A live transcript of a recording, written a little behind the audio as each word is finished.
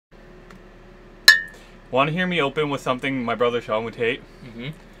Want to hear me open with something my brother Sean would hate? Mm-hmm.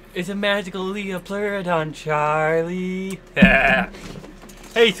 It's a magical Leoplerodon, Charlie.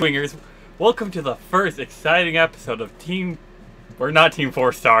 Hey, swingers. Welcome to the first exciting episode of Team... We're not Team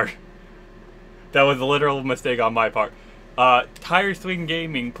 4-Star. That was a literal mistake on my part. Tire Swing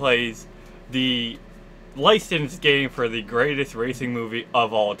Gaming plays the licensed game for the greatest racing movie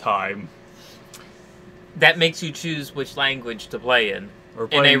of all time. That makes you choose which language to play in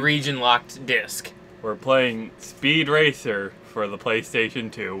a region-locked disc. We're playing Speed Racer for the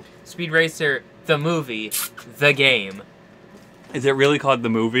PlayStation 2. Speed Racer, the movie, the game. Is it really called the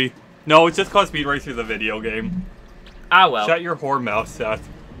movie? No, it's just called Speed Racer, the video game. Ah, well. Shut your whore mouth, Seth.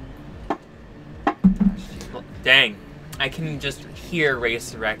 Dang. I can just hear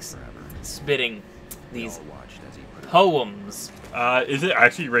Racer X spitting these poems. Is it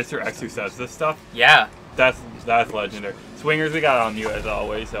actually Racer X who says this stuff? Yeah. That's legendary. Swingers, we got on you as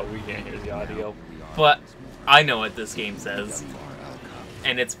always, so we can't hear the audio. But I know what this game says.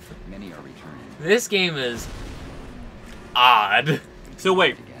 And it's... This game is... odd. So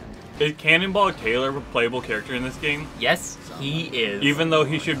wait, is Cannonball Taylor a playable character in this game? Yes, he is. Even though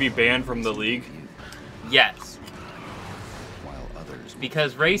he should be banned from the league? Yes.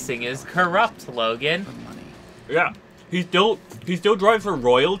 Because racing is corrupt, Logan. Yeah. He still drives for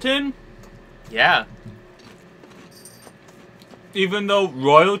Royalton? Yeah. Even though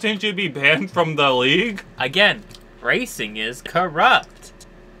Royalton should be banned from the league? Again, racing is corrupt.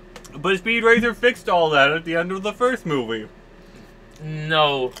 But Speed Racer fixed all that at the end of the first movie.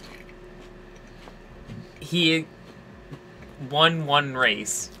 No. He won one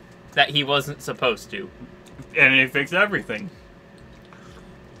race that he wasn't supposed to. And it fixed everything.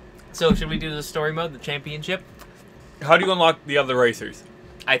 So, should we do the story mode, the championship? How do you unlock the other racers?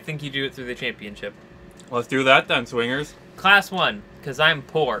 I think you do it through the championship. Let's do that then, swingers. Class 1, because I'm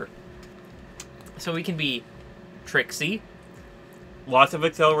poor. So we can be Trixie. Lots of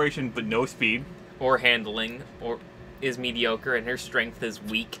acceleration, but no speed. Or handling, or is mediocre, and her strength is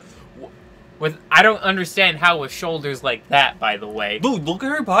weak. I don't understand how with shoulders like that, by the way. Dude, look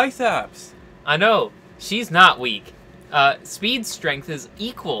at her biceps. I know. She's not weak. Speed strength is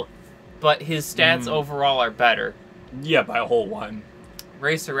equal, but his stats overall are better. Yeah, by a whole one.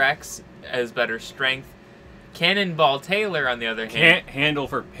 Racer X has better strength. Cannonball Taylor, on the other hand... Can't handle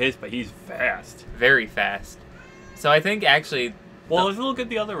for piss, but he's fast. Very fast. So I think, actually... Well, let's look at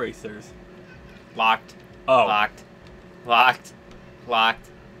the other racers. Locked. Oh. Locked. Locked. Locked.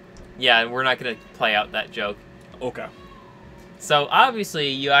 Yeah, we're not going to play out that joke. Okay. So, obviously,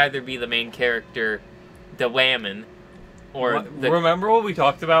 you either be the main character, the Whammon, or Remember what we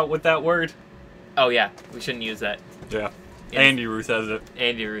talked about with that word? Oh, yeah. We shouldn't use that. Yeah. Andy Roo says it.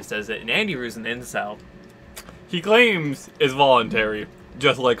 Andy Roo says it. And Andy Roo's an incel. He claims it's voluntary,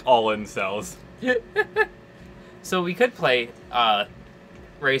 just like all incels. So we could play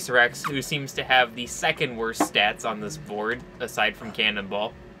Racer X, who seems to have the second worst stats on this board, aside from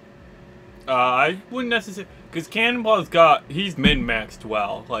Cannonball. I wouldn't necessarily... Because Cannonball's he's min-maxed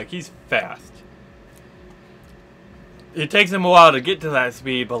well. Like, he's fast. It takes him a while to get to that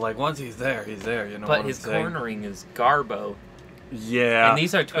speed, but, like, once he's there, you know. But his cornering is garbo. Yeah. And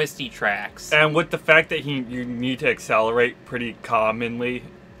these are twisty tracks. And with the fact that you need to accelerate pretty commonly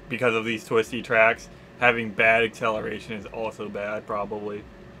because of these twisty tracks, having bad acceleration is also bad, probably.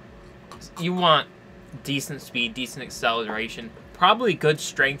 You want decent speed, decent acceleration, probably good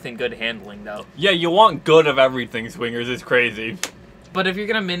strength and good handling, though. Yeah, you want good of everything, swingers. It's crazy. But if you're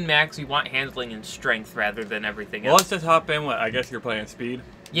going to min-max, you want handling and strength rather than everything Well, else. let's just hop in with, I guess you're playing speed?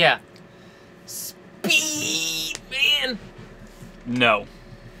 Yeah. Speed, man! No.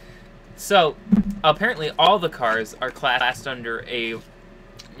 So, apparently all the cars are classed under a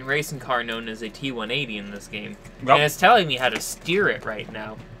racing car known as a T180 in this game. Yep. And it's telling me how to steer it right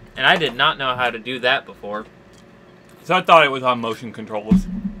now. And I did not know how to do that before. So I thought it was on motion controls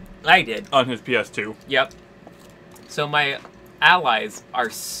I did. on his PS2. Yep. So my allies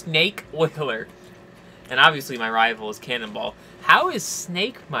are Snake Oiler. And obviously my rival is Cannonball. How is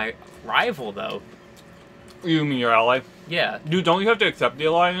Snake my rival, though? You mean your ally? Yeah. Dude, don't you have to accept the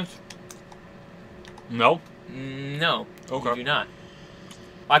alliance? No? No. Okay. You do not.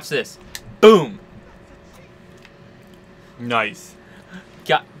 Watch this. Boom! Nice.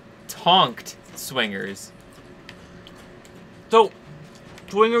 Got tonked, swingers. So,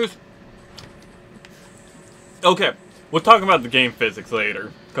 swingers... Okay, we'll talk about the game physics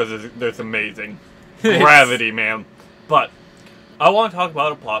later, because it's amazing. Gravity, man. But, I want to talk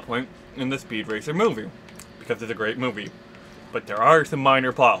about a plot point in the Speed Racer movie, because it's a great movie. But there are some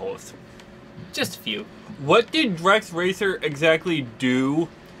minor plot holes. Just a few. What did Rex Racer exactly do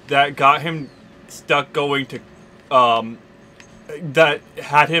that got him stuck going to, that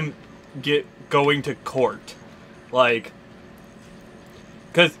had him going to court. Like,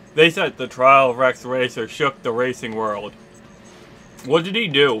 because they said the trial of Rex Racer shook the racing world. What did he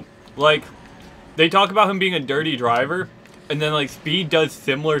do? Like, they talk about him being a dirty driver, and then, like, Speed does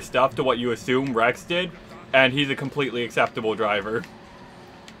similar stuff to what you assume Rex did, and he's a completely acceptable driver.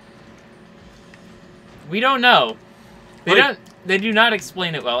 We don't know. They do not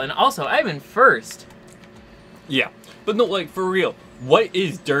explain it well. And also, I'm in first. Yeah. But no, like, for real, what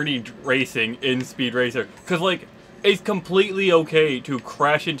is dirty racing in Speed Racer? Because, like, it's completely okay to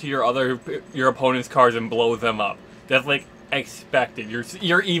crash into your opponent's cars and blow them up. That's, like, expected.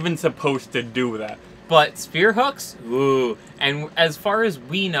 You're even supposed to do that. But spear hooks? Ooh. And as far as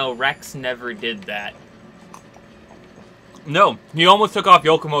we know, Rex never did that. No, he almost took off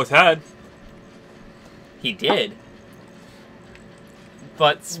Yokomo's head. He did.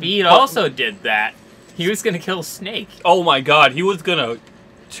 But Speed also did that. He was gonna kill Snake. Oh my god, he was gonna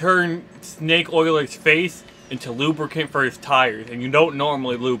turn Snake Oiler's face into lubricant for his tires, and you don't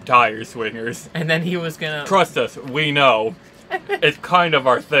normally lube tires, swingers. And then he was gonna... Trust us, we know. It's kind of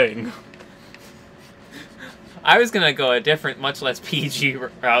our thing. I was gonna go a different, much less PG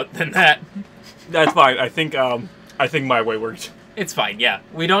route than that. That's fine. I think my way worked. It's fine, yeah.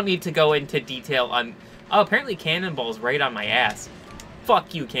 We don't need to go into detail on... Oh, apparently Cannonball's right on my ass.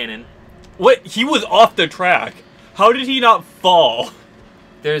 Fuck you, Cannon. What? He was off the track. How did he not fall?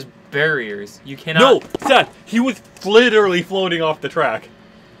 There's barriers. You cannot... No, Seth, he was literally floating off the track.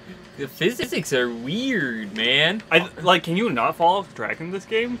 The physics are weird, man. Can you not fall off the track in this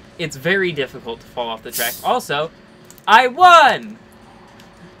game? It's very difficult to fall off the track. Also, I won!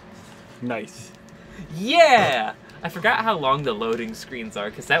 Nice. Yeah! I forgot how long the loading screens are,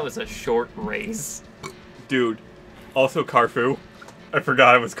 because that was a short race. Dude. Also Carfu. I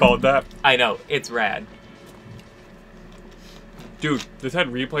forgot it was called that. I know, it's rad. Dude, this had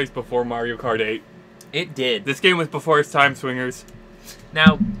replays before Mario Kart 8. It did. This game was before its time, swingers.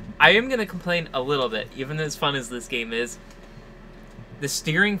 Now, I am going to complain a little bit, even as fun as this game is. The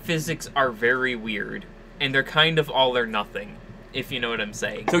steering physics are very weird, and they're kind of all or nothing, if you know what I'm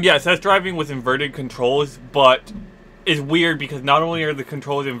saying. So yes, that's driving with inverted controls, but it's weird because not only are the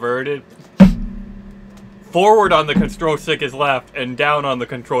controls inverted, forward on the control stick is left, and down on the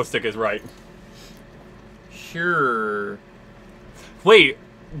control stick is right. Sure. Wait,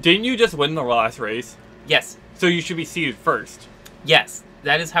 didn't you just win the last race? Yes. So you should be seated first. Yes,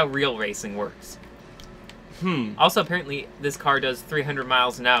 that is how real racing works. Also, apparently, this car does 300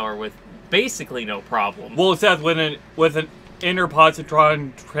 miles an hour with basically no problem. Well, it says with an inner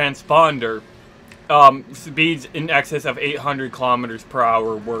positron transponder, speeds in excess of 800 kilometers per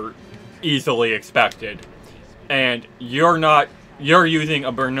hour were easily expected. And you're using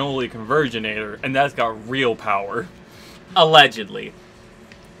a Bernoulli conversionator, and that's got real power. Allegedly.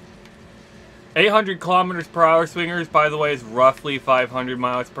 800 kilometers per hour, swingers, by the way, is roughly 500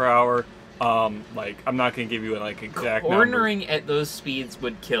 miles per hour. I'm not gonna give you an exact number. Cornering at those speeds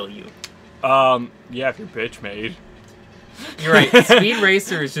would kill you. Yeah, if you're bitch made. You're right. Speed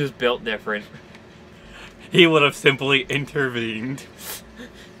Racer is just built different. He would have simply intervened.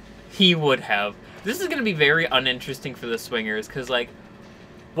 He would have. This is gonna be very uninteresting for the swingers, because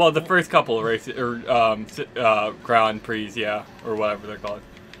well, the first couple of races or Grand Prix, yeah, or whatever they're called.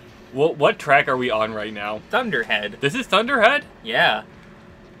 What track are we on right now? Thunderhead. This is Thunderhead? Yeah.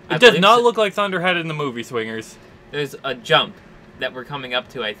 It does not look like Thunderhead in the movie, swingers. There's a jump that we're coming up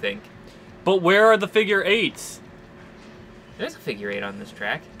to, I think. But where are the figure eights? There's a figure eight on this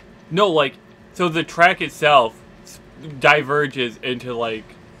track. No, so the track itself diverges into,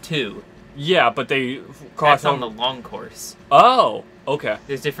 2. Yeah, but they cross That's on the long course. Oh, okay.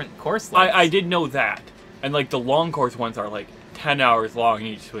 There's different course lengths. I did know that. And, the long course ones are, 10 hours long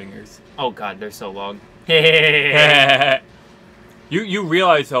each, swingers. Oh, God, they're so long. You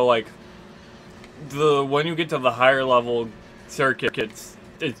realize, though, when you get to the higher level circuits,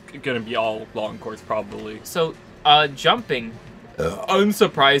 it's going to be all long course, probably. So, jumping,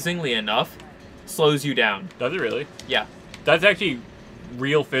 unsurprisingly enough, slows you down. Does it really? Yeah. That's actually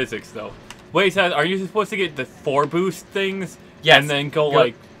real physics, though. Wait, Seth, are you supposed to get the 4 boost things? Yes. And then go,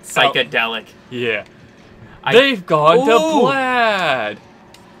 psychedelic. Yeah. They've gone to Ooh. plaid!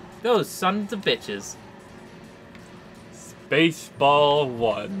 Those sons of bitches. Baseball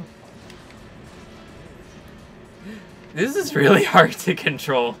 1. This is really hard to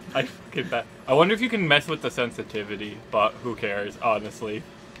control. I fucking bet. I wonder if you can mess with the sensitivity, but who cares, honestly.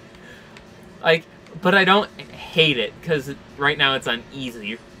 But I don't hate it, because right now it's on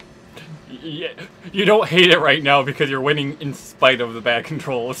easy. Yeah, you don't hate it right now because you're winning in spite of the bad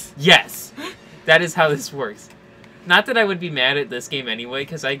controls. Yes! That is how this works. Not that I would be mad at this game anyway,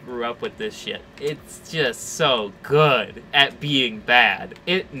 because I grew up with this shit. It's just so good at being bad.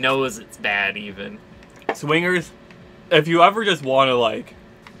 It knows it's bad, even. Swingers, if you ever just want to, like,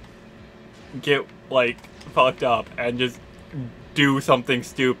 get, like, fucked up and just do something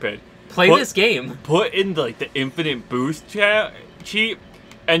stupid, Play this game. Put in, like, the infinite boost cheat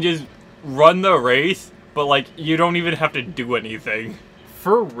and just run the race, but, like, you don't even have to do anything.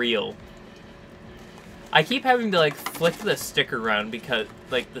 For real. I keep having to, like, flick the stick around because,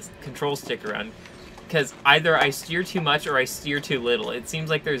 like, the control stick around, because either I steer too much or I steer too little. It seems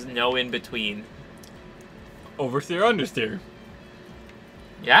like there's no in-between. Oversteer, understeer.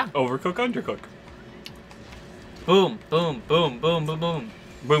 Yeah. Overcook, undercook. Boom, boom, boom, boom, boom, boom.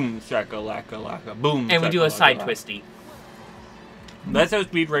 Boom, shaka-laka, laka, boom. And we do a side twisty. That's how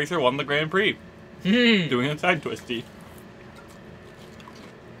Speed Racer won the Grand Prix. Doing a side twisty.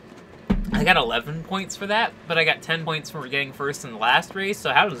 I got 11 points for that, but I got 10 points for getting first in the last race,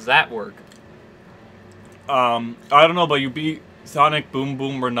 so how does that work? I don't know, but you beat Sonic Boom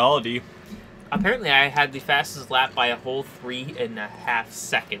Boom Rinaldi. Apparently I had the fastest lap by a whole 3.5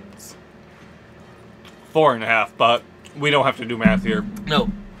 seconds. 4.5, but we don't have to do math here. No,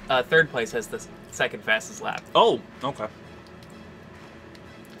 third place has the second fastest lap. Oh, okay.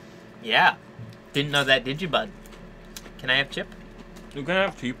 Yeah. Didn't know that, did you, bud? Can I have chip? You can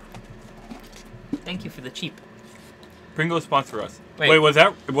have cheap. Thank you for the cheap. Pringles sponsor us. Wait. Was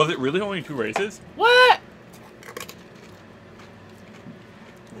it really only 2 races? What?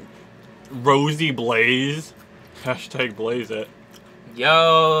 Rosie Blaze. Hashtag blaze it.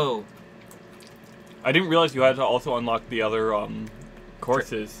 Yo. I didn't realize you had to also unlock the other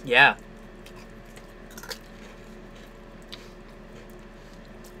courses. Yeah.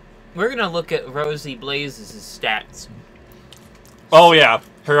 We're gonna look at Rosie Blaze's stats. Oh yeah,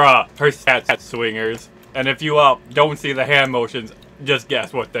 her stats swingers. And if you don't see the hand motions, just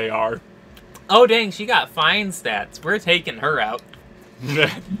guess what they are. Oh dang, she got fine stats. We're taking her out.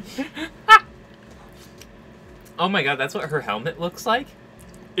 Oh my god, that's what her helmet looks like?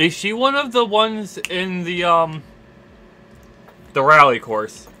 Is she one of the ones in the rally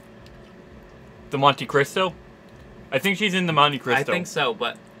course? The Monte Cristo? I think she's in the Monte Cristo. I think so,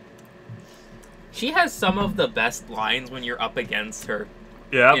 but she has some of the best lines when you're up against her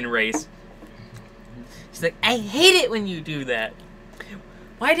in race. She's like, I hate it when you do that.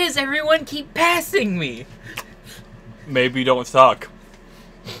 Why does everyone keep passing me? Maybe don't suck.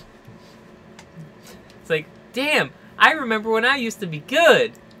 It's like, damn, I remember when I used to be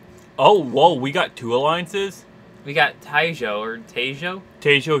good. Oh, whoa, we got 2 alliances? We got Taijo, or Taijo?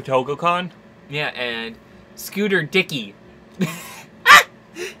 Taijo Togokan? Yeah, and Scooter Dicky.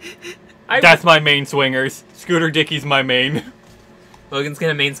 That's my main swingers. Scooter Dicky's my main. Logan's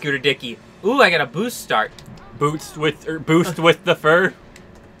gonna main Scooter Dicky. Ooh, I got a boost start. Boost with the fur.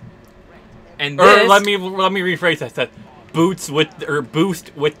 And this, let me rephrase that. Said boost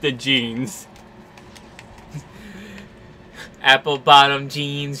with the jeans. Apple bottom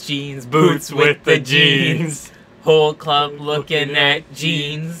jeans, boots with the jeans. Whole club looking at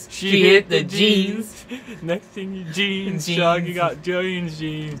jeans. She hit the jeans. Next thing you jeans. You got jeans.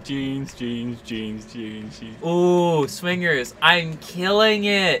 Ooh, swingers. I'm killing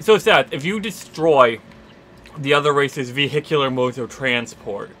it. So Seth, if you destroy the other race's vehicular modes of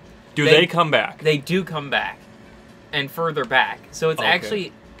transport, do they come back? They do come back. And further back. So it's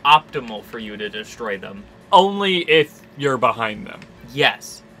actually optimal for you to destroy them. Only if you're behind them.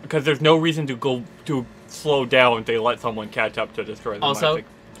 Yes. Because there's no reason to slow down if they let someone catch up to destroy them. Also,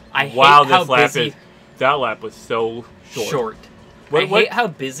 I hate how busy... That lap was so short. I hate how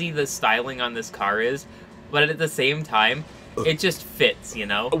busy the styling on this car is, but at the same time, it just fits, you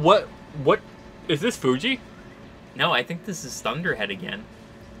know? What is this Fuji? No, I think this is Thunderhead again.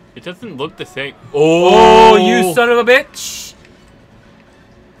 It doesn't look the same. Oh, you son of a bitch!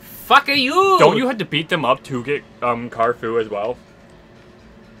 Fuck you! Don't you have to beat them up to get Carfu as well?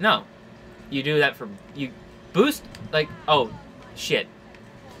 No. You do that for... You boost... Like... Oh. Shit.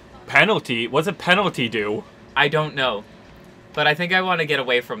 Penalty? What's a penalty do? I don't know. But I think I want to get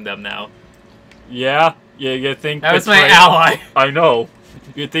away from them now. Yeah? You think... That was my ally. I know.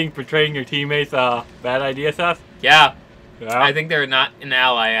 You think betraying your teammates a bad idea, Seth? Yeah. Yeah? I think they're not an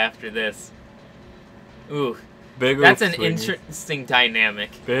ally after this. Ooh. That's an interesting dynamic.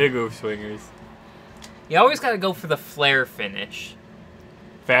 Big oof swingers. You always gotta go for the flare finish.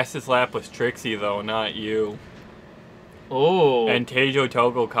 Fastest lap was Trixie, though, not you. Oh. And Taijo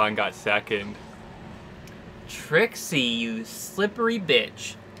Togokan got second. Trixie, you slippery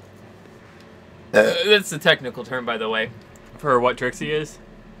bitch. That's the technical term, by the way. For what Trixie is?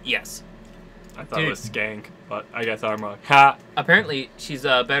 Yes. I thought it Dude. was Skank, but I guess I'm wrong. Ha! Apparently, she's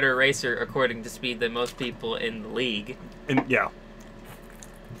a better racer according to Speed than most people in the league. And yeah.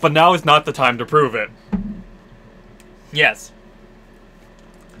 But now is not the time to prove it. Yes.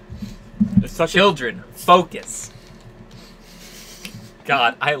 It's such Children, focus.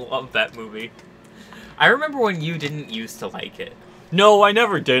 God, I love that movie. I remember when you didn't used to like it. No, I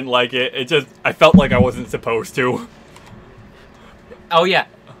never didn't like it. It just, I felt like I wasn't supposed to. Oh yeah,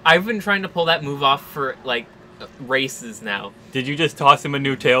 I've been trying to pull that move off for, like, races now. Did you just toss him a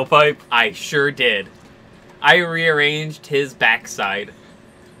new tailpipe? I sure did. I rearranged his backside.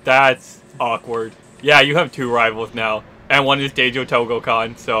 That's awkward. Yeah, you have 2 rivals now. And one is Daijo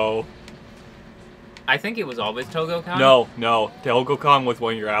Togokan, so... I think it was always Togokan. No. Togokan was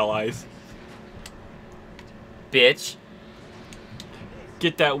one of your allies. Bitch.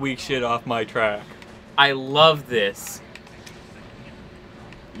 Get that weak shit off my track. I love this.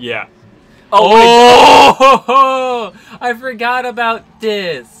 Yeah. Oh! I forgot about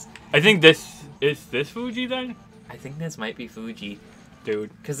this. I think this... Is this Fuji then? I think this might be Fuji.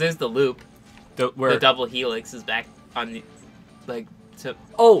 Dude. Because there's the loop. Where... The double helix is back on the... Like,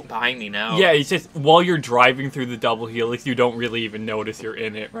 Oh! behind me now. Yeah, it's just, while you're driving through the double helix, you don't really even notice you're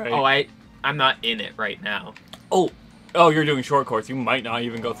in it, right? Oh, I'm not in it right now. Oh, you're doing short course. You might not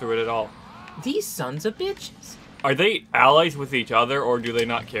even go through it at all. These sons of bitches. Are they allies with each other, or do they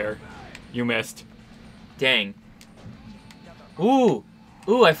not care? You missed. Dang. Ooh,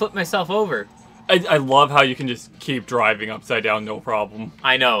 I flipped myself over. I love how you can just keep driving upside down, no problem.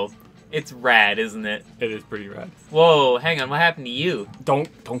 I know. It's rad, isn't it? It is pretty rad. Whoa, hang on, what happened to you? Don't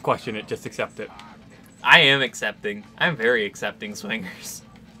question it, just accept it. I am accepting. I'm very accepting, swingers.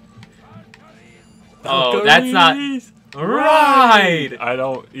 Oh, that's not... Right!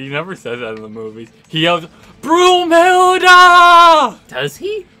 He never says that in the movies. He yells, Broomhilda! Does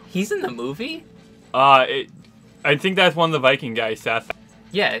he? He's in the movie? I think that's one of the Viking guys, Seth.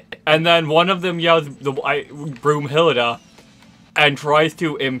 Yeah. And then one of them yells Broomhilda and tries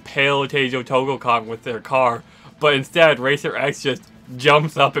to impale Teijo Togokan with their car, but instead Racer X just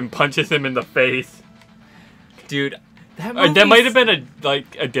jumps up and punches him in the face. Dude, that That might have been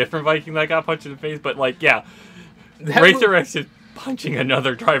a different Viking that got punched in the face, but like, yeah. Racer X is punching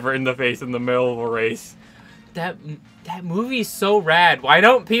another driver in the face in the middle of a race. That movie's so rad. Why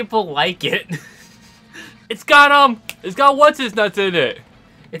don't people like it? It's got what's his nuts in it.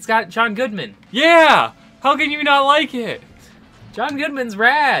 It's got John Goodman. Yeah! How can you not like it? John Goodman's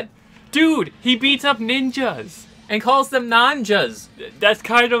rad. Dude, he beats up ninjas. And calls them nanjas. That's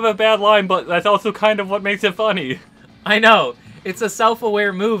kind of a bad line, but that's also kind of what makes it funny. I know. It's a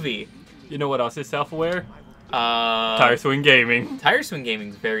self-aware movie. You know what else is self-aware? Tire Tire Swing Gaming. Tire Swing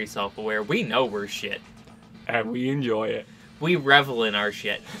Gaming's very self-aware. We know we're shit. And we enjoy it. We revel in our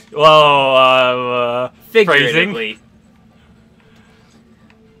shit. Well, Figuratively.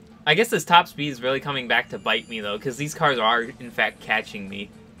 I guess this top speed is really coming back to bite me, though, because these cars are, in fact, catching me.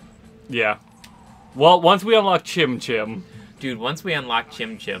 Yeah. Well, once we unlock Chim Chim... Dude, once we unlock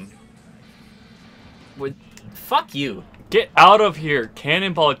Chim Chim... Fuck you. Get out of here,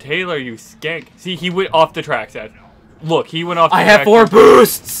 Cannonball Taylor, you skank. See, he went off the track, Seth. Look, he went off the track. I have 4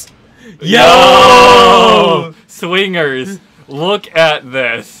 boosts! Yo! Swingers, look at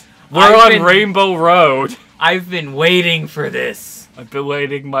this. We're on Rainbow Road. I've been waiting for this. I've been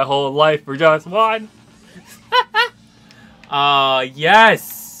waiting my whole life for just one.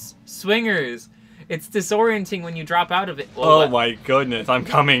 Yes! Swingers. It's disorienting when you drop out of it. Well, Oh my goodness, I'm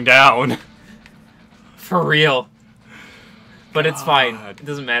coming down. For real. But it's fine. God. It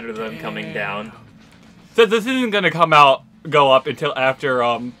doesn't matter that I'm coming down. So this isn't gonna go up until after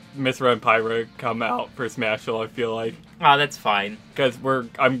Misra and Pyra come out for Smashville, I feel like. Oh, that's fine. Because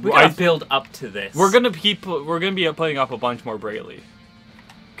We gotta build up to this. We're gonna be putting up a bunch more Bravely.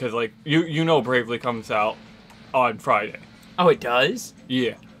 Because like you know Bravely comes out on Friday. Oh, it does?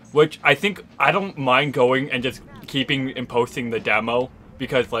 Yeah. Which I think I don't mind going and just keeping and posting the demo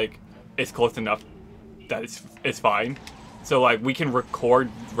because like it's close enough that it's fine. So like we can record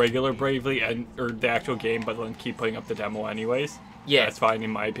regular Bravely or the actual game, but then keep putting up the demo anyways. Yeah. That's fine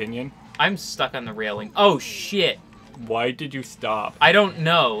in my opinion. I'm stuck on the railing. Oh, shit. Why did you stop? I don't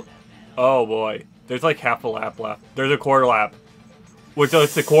know. Oh boy. There's like half a lap left. There's a quarter lap. Which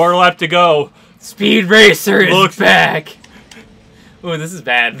it's a quarter lap to go. Speed Racer is back. Ooh, this is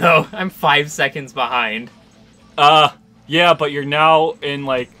bad though. I'm 5 seconds behind. Yeah, but you're now in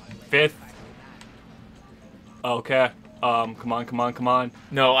like 5th. Okay. Come on.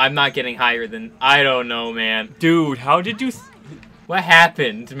 No, I'm not getting higher than... I don't know, man. Dude, how did you... What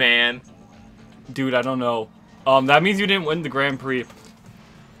happened, man? Dude, I don't know. That means you didn't win the Grand Prix.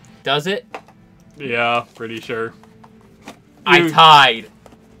 Does it? Yeah, pretty sure. I tied.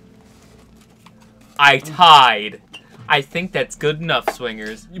 I think that's good enough,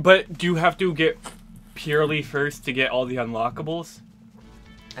 Swingers. But do you have to get purely first to get all the unlockables?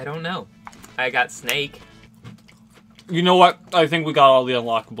 I don't know. I got Snake. You know what? I think we got all the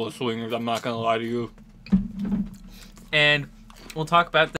unlockable swingers. I'm not gonna lie to you. And we'll talk about